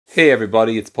Hey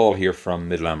everybody, it's Paul here from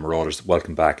Midland Marauders.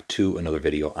 Welcome back to another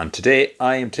video. And today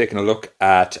I am taking a look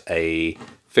at a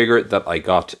figure that I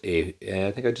got, I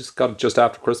think I just got it just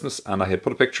after Christmas, and I had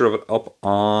put a picture of it up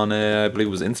on, I believe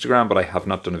it was Instagram, but I have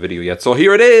not done a video yet. So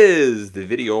here it is, the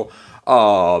video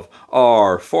of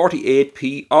our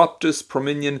 48p Optus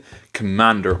Prominon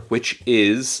Commander, which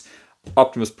is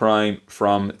Optimus Prime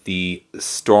from the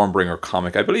Stormbringer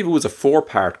comic. I believe it was a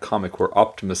 4-part comic where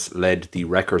Optimus led the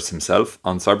Wreckers himself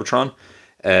on Cybertron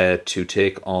to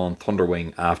take on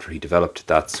Thunderwing after he developed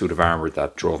that suit of armor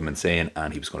that drove him insane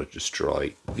and he was going to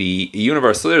destroy the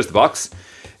universe. So there's the box.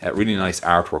 Really nice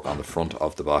artwork on the front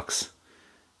of the box.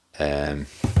 There's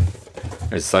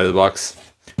the side of the box.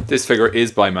 This figure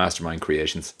is by Mastermind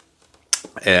Creations.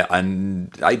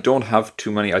 And I don't have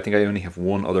too many. I think I only have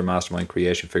one other Mastermind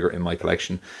creation figure in my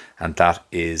collection, and that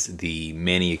is the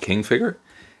Mania King figure.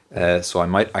 So I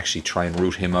might actually try and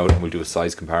root him out and we'll do a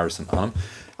size comparison on him.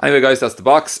 Anyway guys, that's the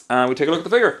box and we'll take a look at the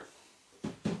figure.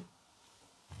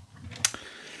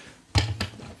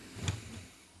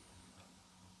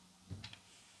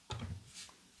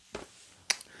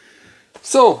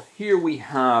 So here we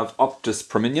have Optus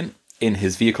Prominon in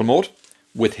his vehicle mode,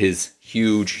 with his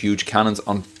huge cannons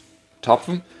on top of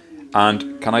him.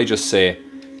 And can I just say,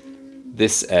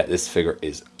 this figure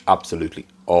is absolutely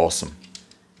awesome.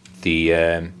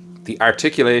 The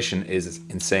articulation is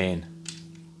insane.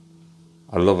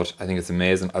 I love it. I think it's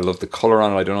amazing. I love the colour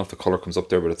on it. I don't know if the colour comes up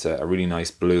there, but it's a really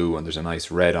nice blue, and there's a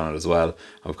nice red on it as well.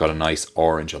 And we've got a nice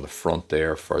orange on the front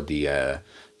there for the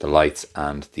lights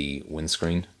and the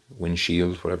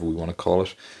windshield, whatever we want to call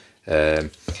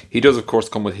it. He does of course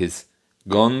come with his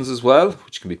guns as well,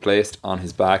 which can be placed on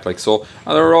his back like so,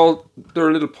 and there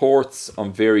are little ports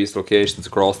on various locations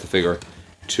across the figure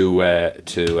to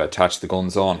attach the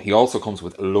guns on. He also comes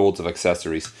with loads of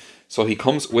accessories. So he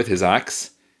comes with his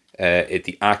axe.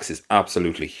 The axe is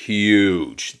absolutely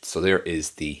huge. So there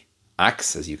is the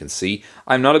axe, as you can see.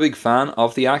 I'm not a big fan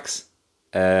of the axe.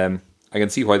 I can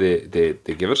see why they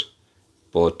give it,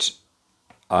 but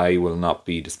I will not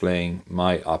be displaying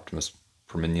my Optimus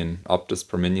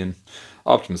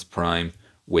Prime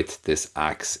with this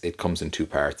axe. It comes in 2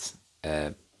 parts.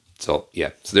 So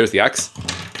yeah, so there's the axe.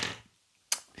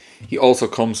 He also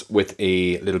comes with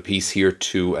a little piece here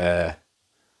to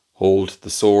hold the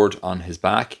sword on his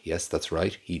back. Yes, that's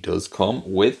right. He does come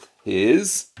with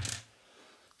his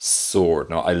sword.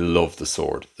 Now, I love the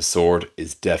sword. The sword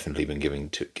is definitely been given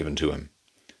to him.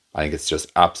 I think it's just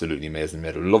absolutely amazing.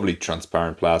 Made of lovely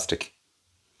transparent plastic.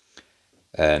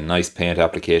 Nice paint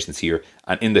applications here,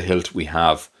 and in the hilt we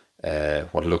have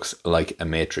what looks like a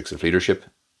matrix of leadership.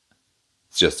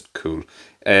 It's just cool.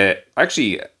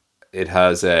 Actually, it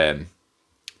has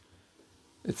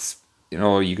it's, you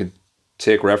know, you can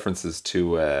take references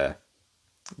to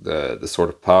the Sword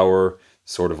of Power,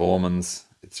 Sword of Omens.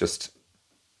 It's just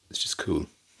cool.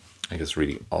 I think it's a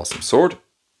really awesome sword.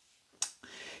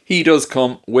 He does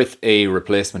come with a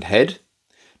replacement head.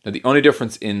 Now the only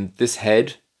difference in this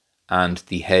head and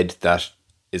the head that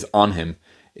is on him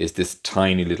is this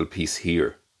tiny little piece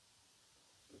here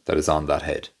that is on that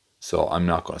head. So I'm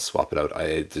not going to swap it out.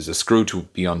 There's a screw to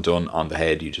be undone on the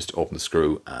head. You just open the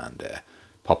screw and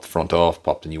pop the front off,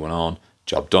 pop the new one on,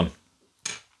 job done.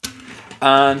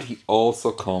 And he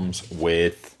also comes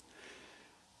with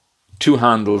 2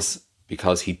 handles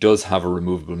because he does have a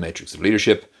removable matrix of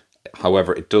leadership.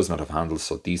 However, it does not have handles,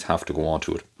 so these have to go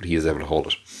onto it, but he is able to hold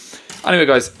it. Anyway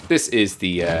guys, this is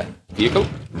the vehicle.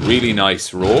 Really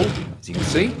nice roll, as you can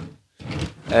see.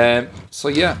 So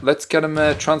yeah, let's get him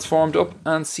transformed up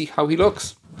and see how he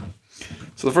looks.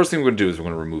 So the first thing we're going to do is we're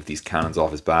going to remove these cannons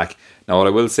off his back. Now what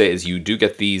I will say is you do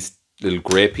get these little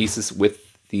grey pieces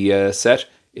with the set.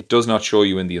 It does not show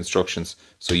you in the instructions,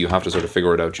 so you have to sort of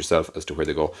figure it out yourself as to where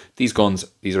they go. These guns,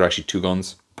 these are actually 2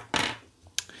 guns.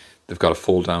 They've got a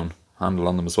fold down handle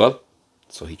on them as well,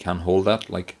 so he can hold that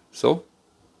like so.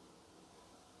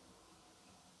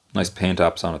 Nice paint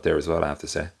apps on it there as well, I have to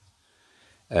say.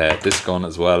 This gun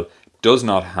as well does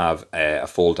not have a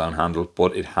fold down handle,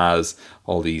 but it has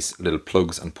all these little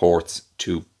plugs and ports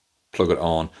to plug it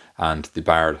on, and the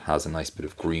barrel has a nice bit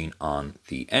of green on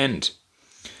the end.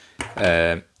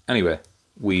 Anyway,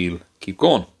 we'll keep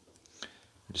going.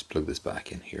 I'll just plug this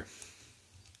back in here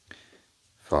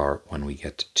for when we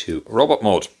get to robot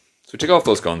mode. So we take off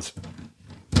those guns,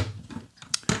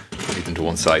 leave them to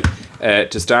one side.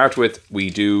 To start with, we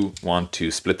do want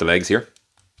to split the legs here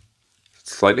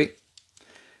slightly.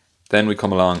 Then we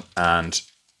come along and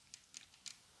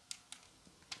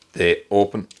they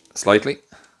open slightly,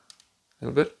 a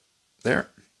little bit there.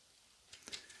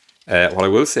 What I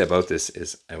will say about this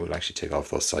is I will actually take off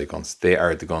those side guns. They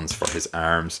are the guns for his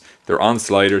arms. They're on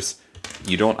sliders.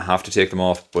 You don't have to take them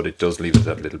off, but it does leave it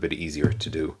a little bit easier to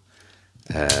do.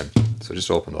 So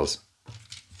just open those.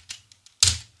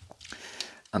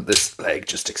 And this leg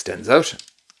just extends out.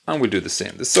 And we'll do the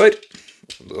same this side.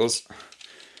 Open those.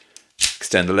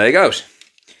 Extend the leg out.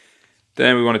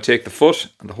 Then we want to take the foot,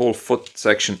 and the whole foot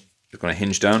section is going to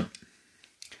hinge down.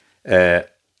 As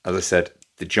I said,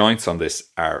 the joints on this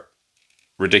are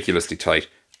ridiculously tight.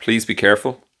 Please be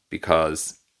careful,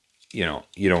 because you know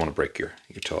you don't want to break your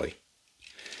toy.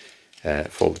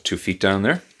 Fold the 2 feet down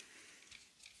there.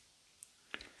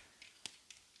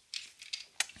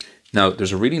 Now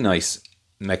there's a really nice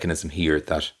mechanism here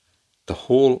that the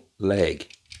whole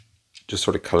leg just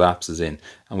sort of collapses in,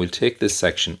 and we'll take this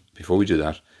section before we do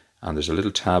that, and there's a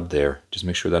little tab there. Just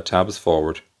make sure that tab is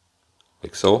forward,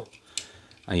 like so,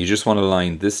 and you just want to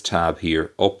line this tab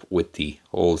here up with the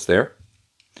holes there.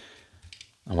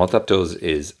 And what that does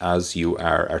is, as you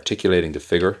are articulating the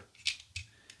figure,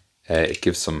 it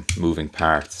gives some moving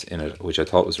parts in it, which I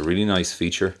thought was a really nice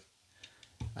feature,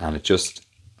 and it just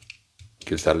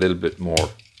gives that little bit more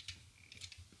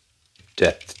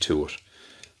depth to it.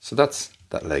 So that's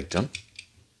that leg done.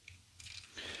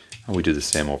 And we do the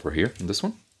same over here on this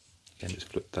one. Again, just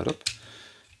flip that up.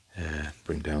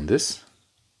 Bring down this,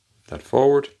 that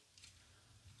forward.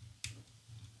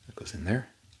 That goes in there.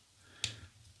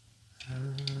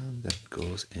 And that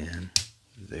goes in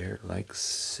there like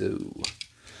so.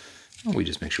 And we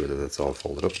just make sure that that's all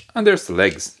folded up. And there's the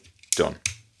legs done.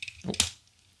 Oh.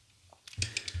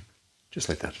 Just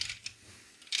like that.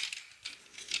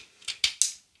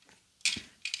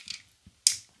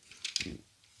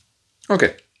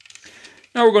 Okay,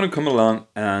 now we're going to come along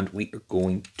and we are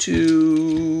going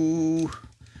to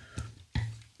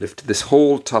lift this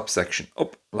whole top section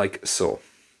up like so.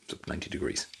 It's up 90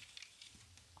 degrees.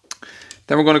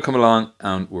 Then we're going to come along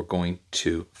and we're going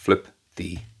to flip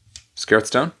the skirts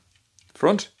down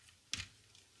front,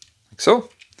 like so.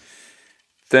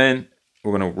 Then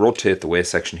we're going to rotate the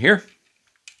waist section here,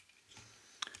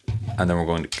 and then we're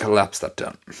going to collapse that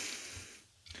down.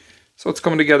 So it's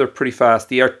coming together pretty fast.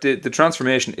 The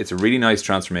transformation, it's a really nice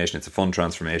transformation. It's a fun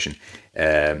transformation.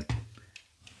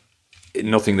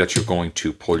 Nothing that you're going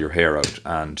to pull your hair out,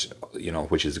 and you know,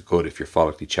 which is good if you're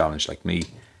follically challenged like me.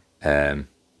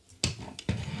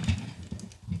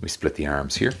 We split the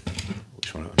arms here. We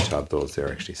just want to untab those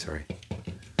there actually, sorry.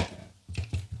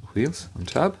 Wheels,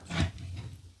 untab.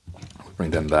 We'll bring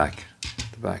them back,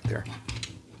 the back there.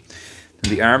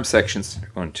 Then the arm sections are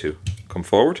going to come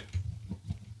forward.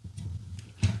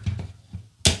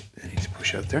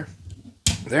 Push out there.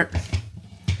 There.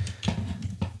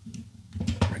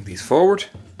 Bring these forward.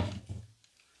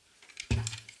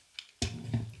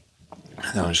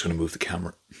 Now I'm just going to move the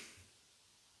camera.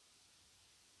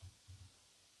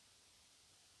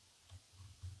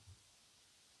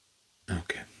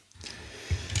 Okay.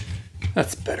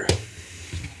 That's better.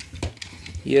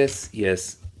 Yes,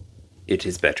 yes, it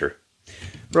is better.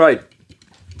 Right.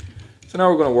 So now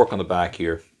we're going to work on the back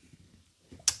here.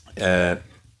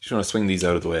 Just want to swing these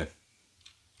out of the way.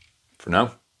 For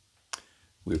now,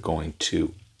 we're going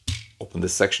to open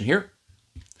this section here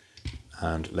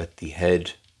and let the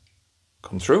head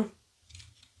come through.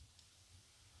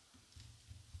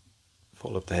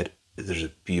 Fold up the head. There's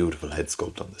a beautiful head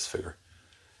sculpt on this figure.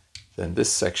 Then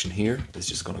this section here is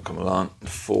just going to come along and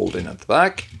fold in at the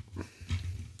back,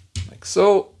 like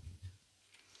so.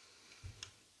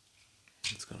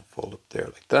 It's going to fold up there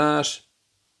like that.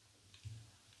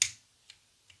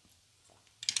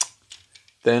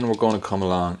 Then we're going to come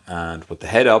along and with the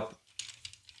head up,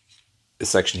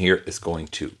 this section here is going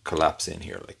to collapse in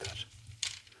here like that.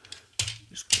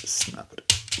 Just going to snap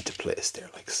it into place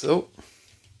there like so.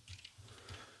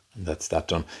 And that's that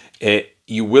done.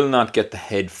 You will not get the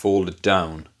head folded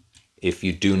down if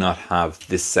you do not have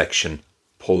this section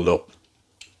pulled up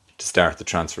to start the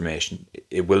transformation.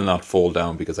 It will not fold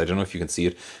down because I don't know if you can see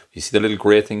it. You see the little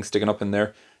grey thing sticking up in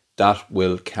there? That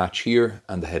will catch here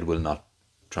and the head will not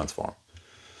transform.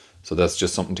 So that's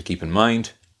just something to keep in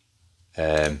mind.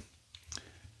 I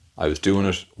was doing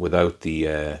it without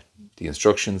the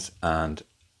instructions, and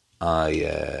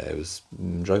it was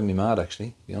driving me mad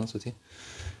actually, to be honest with you.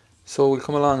 So we'll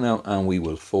come along now and we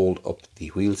will fold up the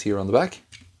wheels here on the back.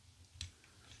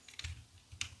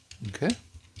 Okay,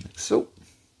 like so.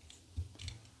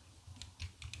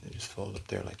 They just fold up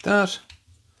there like that.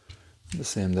 And the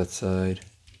same that side.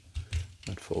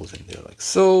 That folds in there like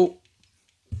so.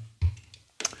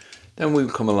 Then we'll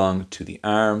come along to the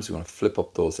arms. We want to flip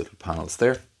up those little panels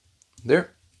there.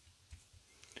 There.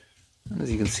 And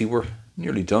as you can see, we're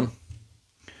nearly done.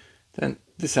 Then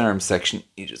this arm section,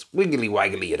 you just wiggly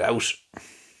waggly it out.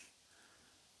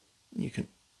 You can,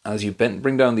 as you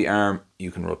bring down the arm,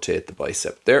 you can rotate the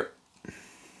bicep there.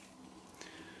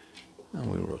 And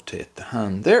we'll rotate the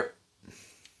hand there.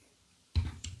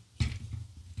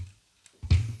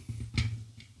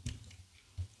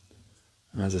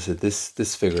 As I said,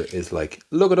 this figure is like,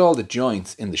 look at all the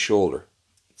joints in the shoulder.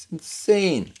 It's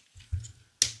insane.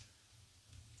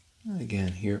 And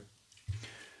again here,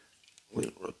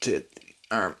 we'll rotate the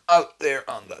arm out there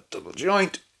on that double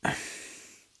joint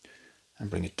and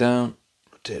bring it down,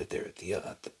 rotate it there at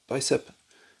the bicep,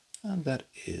 and that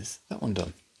is that one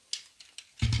done.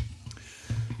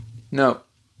 Now,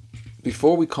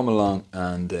 before we come along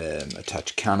and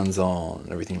attach cannons on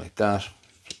and everything like that,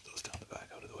 flip those down the back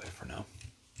out of the way for now.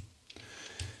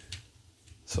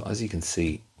 So as you can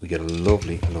see, we get a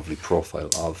lovely profile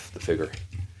of the figure.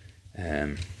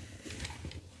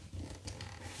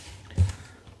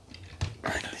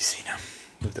 Right, let me see now.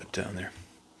 Move that down there.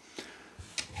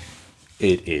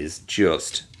 It is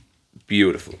just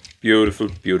beautiful, beautiful,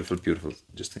 beautiful, beautiful.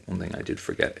 Just one thing I did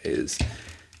forget is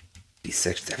these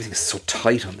sections. Everything is so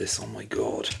tight on this. Oh my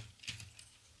god.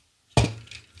 The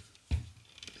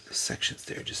sections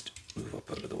there just move up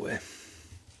out of the way.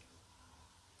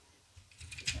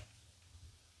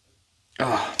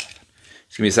 Ah,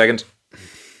 just give me a second.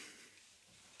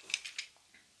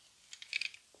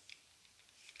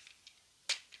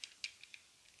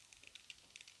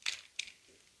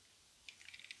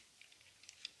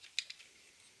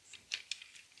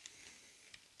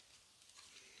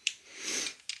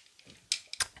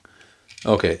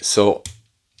 Okay, so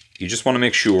you just want to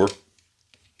make sure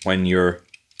when you've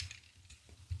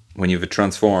it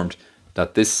transformed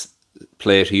that this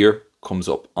plate here comes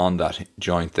up on that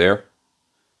joint there,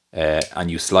 and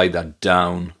you slide that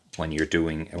down when you're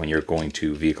going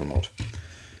to vehicle mode.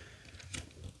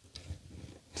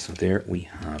 So there we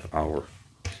have our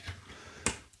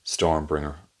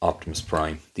Stormbringer Optimus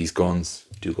Prime. These guns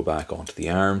do go back onto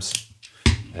the arms,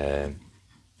 and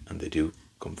they do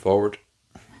come forward.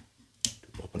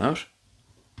 Open out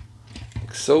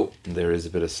like so, and there is a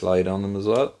bit of slide on them as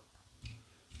well,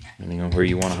 depending on where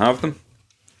you want to have them.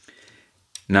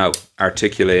 Now,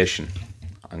 articulation.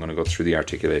 I'm going to go through the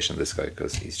articulation of this guy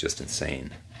because he's just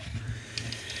insane.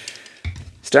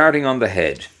 Starting on the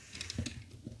head.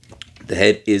 The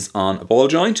head is on a ball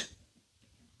joint,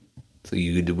 so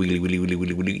you do wiggly, wiggly, wiggly,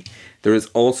 wiggly, wiggly. There is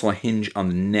also a hinge on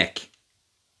the neck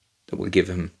that will give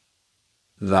him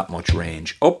that much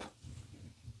range up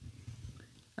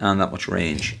and that much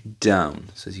range down.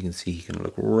 So as you can see, he can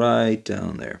look right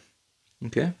down there.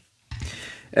 Okay.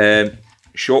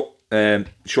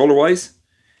 Shoulder wise,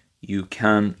 you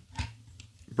can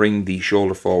bring the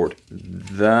shoulder forward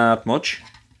that much.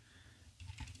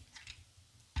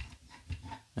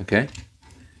 Okay.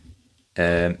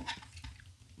 But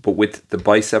with the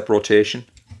bicep rotation,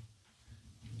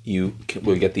 you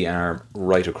will get the arm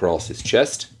right across his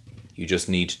chest. You just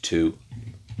need to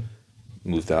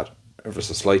move that ever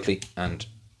so slightly and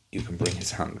you can bring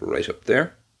his hand right up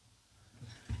there.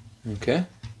 Okay.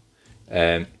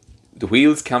 The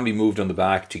wheels can be moved on the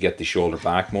back to get the shoulder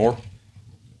back more.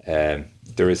 There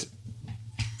is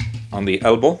on the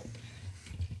elbow,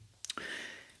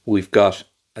 we've got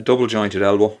a double jointed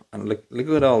elbow, and look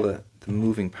at all the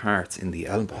moving parts in the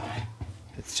elbow.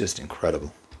 It's just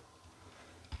incredible.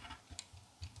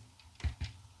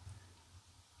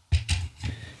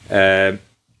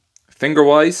 Finger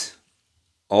wise,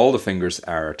 all the fingers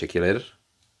are articulated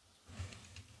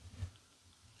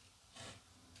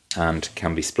and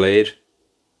can be splayed.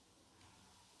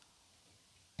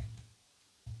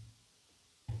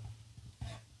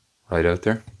 Right out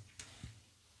there.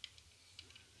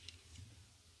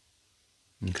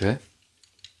 Okay.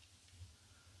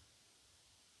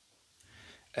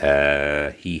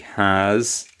 He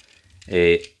has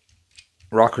a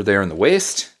rocker there in the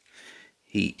waist.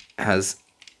 He has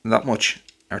that much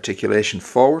articulation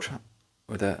forward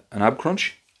with an ab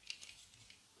crunch.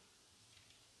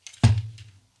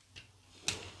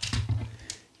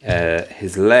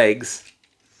 His legs.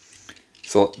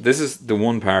 So this is the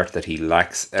one part that he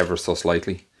lacks ever so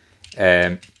slightly.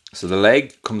 So the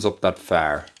leg comes up that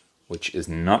far, which is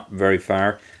not very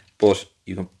far, but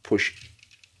you can push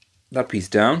that piece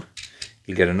down,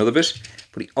 you'll get another bit.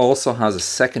 But he also has a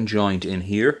second joint in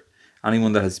here.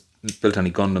 Anyone that has built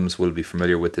any Gundams will be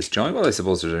familiar with this joint. Well, I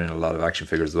suppose they're in a lot of action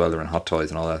figures as well, they're in Hot Toys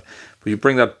and all that. But you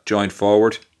bring that joint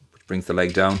forward, which brings the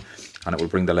leg down, and it will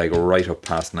bring the leg right up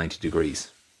past 90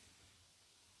 degrees.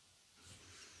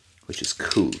 Which is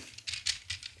cool.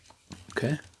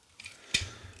 Okay.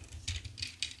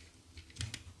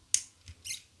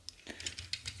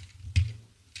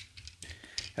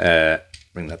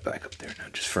 Bring that back up there now,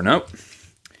 just for now.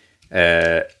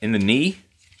 In the knee,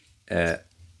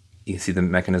 you can see the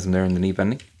mechanism there in the knee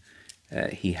bending.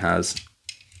 He has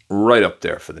right up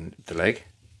there for the leg.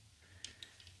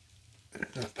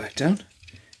 That back down.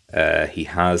 He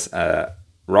has a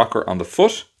rocker on the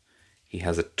foot. He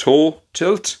has a toe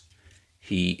tilt.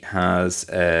 He has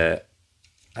a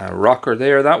rocker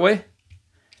there that way.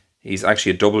 He's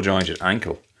actually a double jointed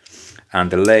ankle. And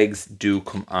the legs do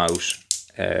come out.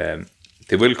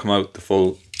 They will come out the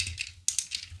full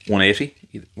 180.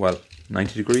 Well,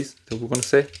 90 degrees, I think we're going to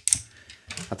say.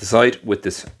 At the side with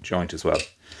this joint as well.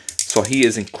 So he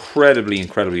is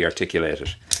incredibly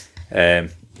articulated.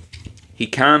 He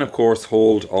can, of course,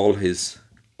 hold all his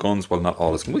guns. Well, not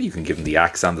all his guns. Well, you can give him the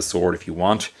axe and the sword if you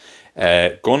want.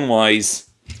 Gun-wise,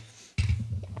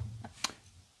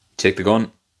 take the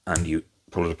gun and you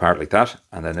pull it apart like that.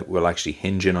 And then it will actually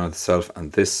hinge in on itself.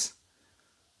 And this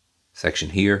section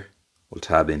here will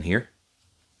tab in here.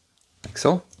 Like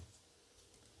so.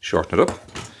 Shorten it up.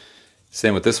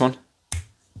 Same with this one.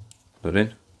 Put it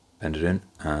in, bend it in,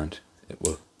 and it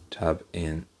will tab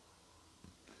in.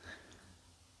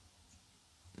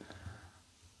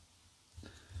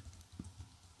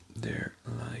 There,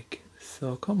 like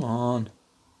so. Come on.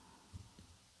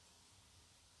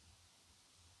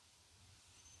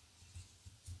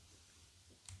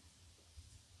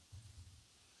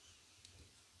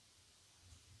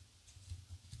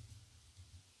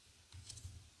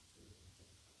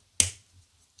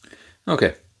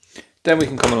 Okay. Then we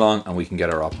can come along and we can get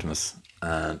our Optimus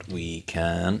and we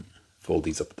can fold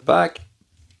these up at the back.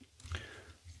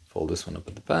 Fold this one up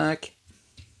at the back.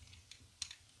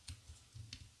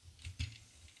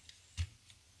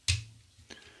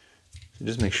 So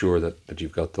just make sure that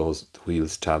you've got the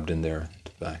wheels tabbed in there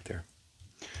to the back there.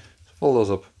 So fold those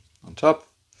up on top.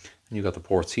 And you've got the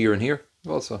ports here and here.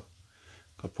 You've also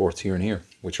got ports here and here,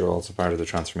 which are also part of the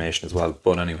transformation as well.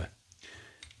 But anyway.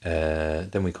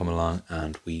 Then we come along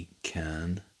and we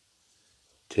can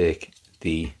take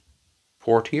the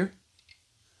port here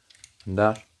and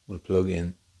that will plug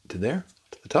in to there,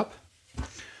 to the top,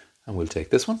 and we'll take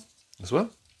this one as well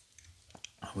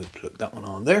and we'll plug that one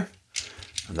on there,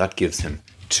 and that gives him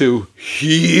two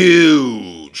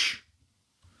huge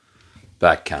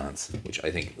back cannons, which I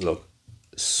think look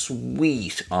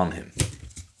sweet on him.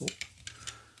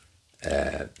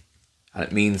 And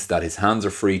it means that his hands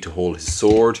are free to hold his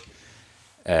sword.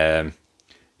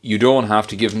 You don't have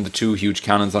to give him the two huge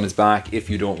cannons on his back if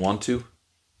you don't want to.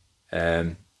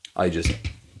 I just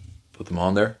put them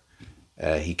on there.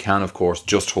 He can, of course,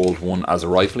 just hold one as a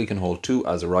rifle. He can hold two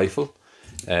as a rifle.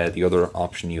 The other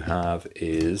option you have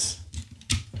is,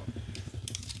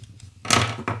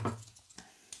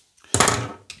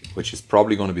 which is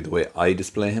probably going to be the way I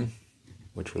display him,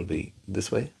 which will be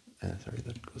this way. Sorry,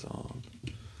 that goes on.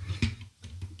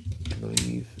 I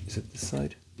believe, is it this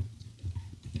side?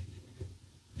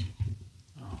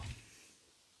 Oh.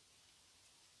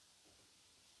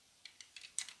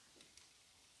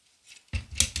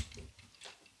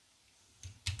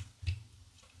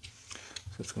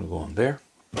 So it's going to go on there.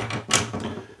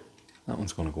 That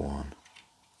one's going to go on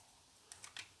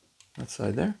that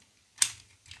side there.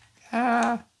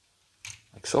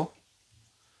 Like so.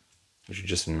 Which is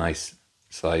just a nice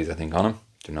size, I think, on him.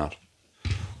 Do not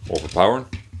overpower him.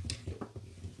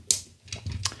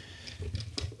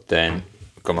 Then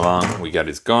come along, we get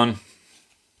his gun,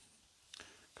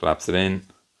 collapse it in,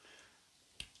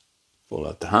 pull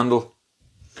out the handle,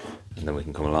 and then we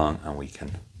can come along and we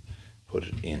can put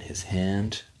it in his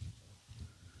hand.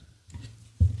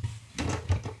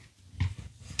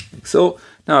 Like so.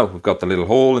 Now we've got the little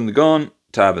hole in the gun,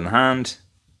 tab in the hand,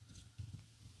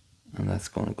 and that's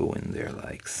going to go in there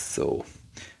like so.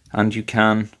 And you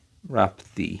can wrap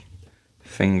the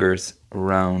fingers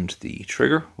around the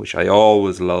trigger, which I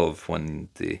always love when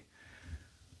the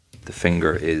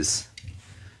finger is,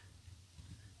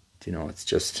 you know, it's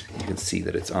just, you can see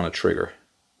that it's on a trigger.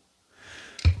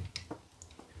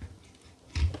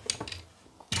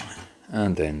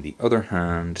 And then the other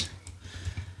hand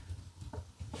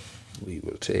we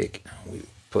will take and we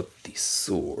put the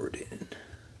sword in.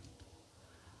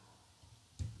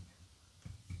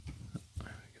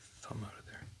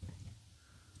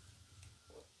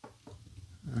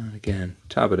 And again,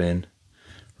 tab it in,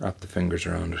 wrap the fingers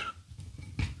around it.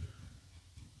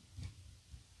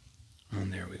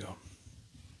 And there we go.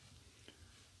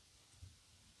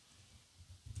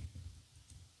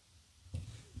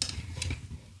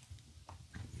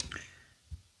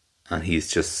 And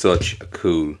he's just such a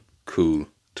cool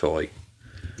toy.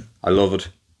 I love it.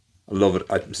 I love it.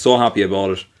 I'm so happy I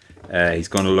bought it. He's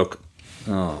going to look,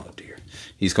 oh dear.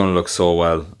 He's going to look so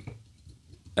well.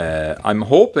 I'm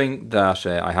hoping that,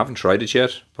 I haven't tried it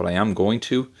yet, but I am going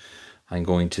to. I'm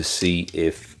going to see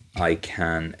if I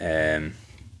can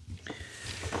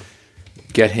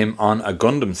get him on a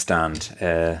Gundam stand.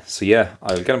 So yeah,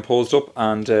 I'll get him posed up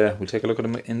and we'll take a look at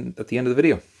him at the end of the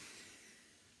video.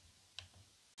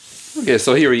 Okay,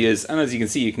 so here he is, and as you can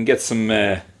see, you can get some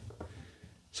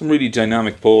really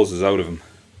dynamic poses out of him.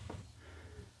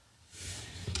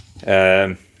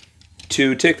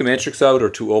 To take the matrix out, or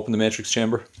to open the matrix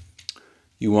chamber,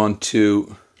 you want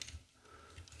to...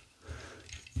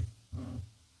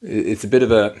 It's a bit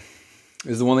of a...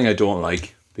 This is the one thing I don't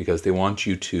like, because they want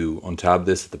you to untab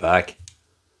this at the back.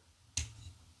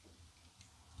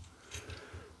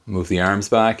 Move the arms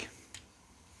back.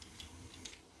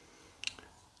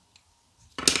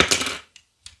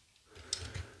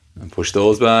 And push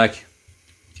those back.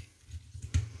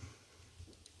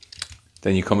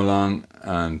 Then you come along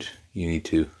and you need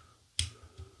to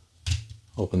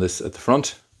open this at the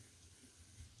front.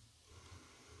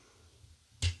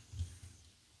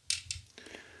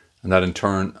 And that in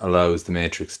turn allows the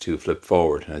matrix to flip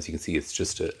forward. And as you can see, it's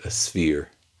just a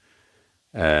sphere.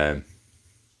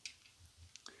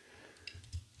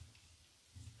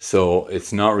 So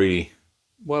it's not really...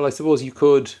 Well, I suppose you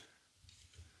could,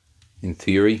 in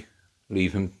theory,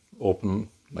 leave him open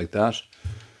like that.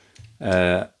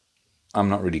 I'm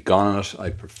not really gone on it. I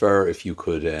prefer if you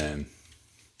could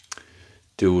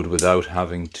do it without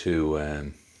having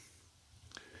to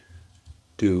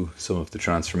do some of the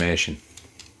transformation.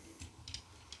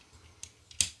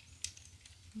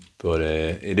 But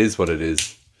it is what it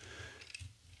is.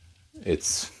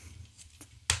 It's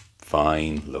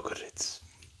fine. Look at it.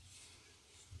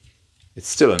 It's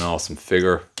still an awesome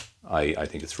figure. I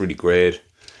think it's really great.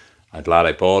 I'm glad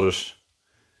I bought it.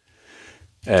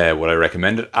 Would I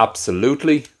recommend it?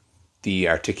 Absolutely. The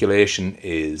articulation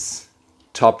is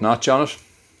top notch on it.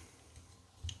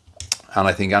 And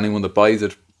I think anyone that buys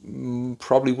it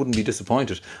probably wouldn't be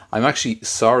disappointed. I'm actually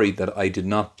sorry that I did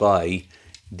not buy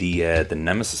the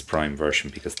Nemesis Prime version,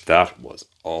 because that was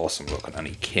awesome looking. And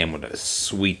he came with a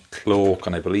sweet cloak.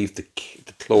 And I believe the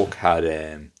cloak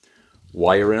had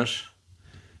wire in it,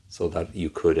 so that you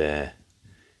could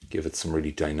give it some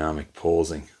really dynamic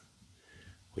posing,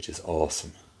 which is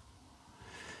awesome.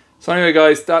 So anyway,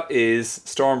 guys, that is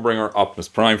Stormbringer Optimus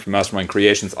Prime from Mastermind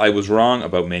Creations. I was wrong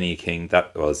about Mania King.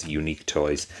 That was Unique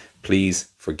Toys.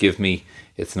 Please forgive me.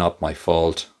 It's not my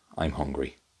fault. I'm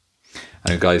hungry.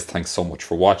 Anyway, guys, thanks so much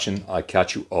for watching. I'll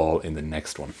catch you all in the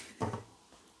next one.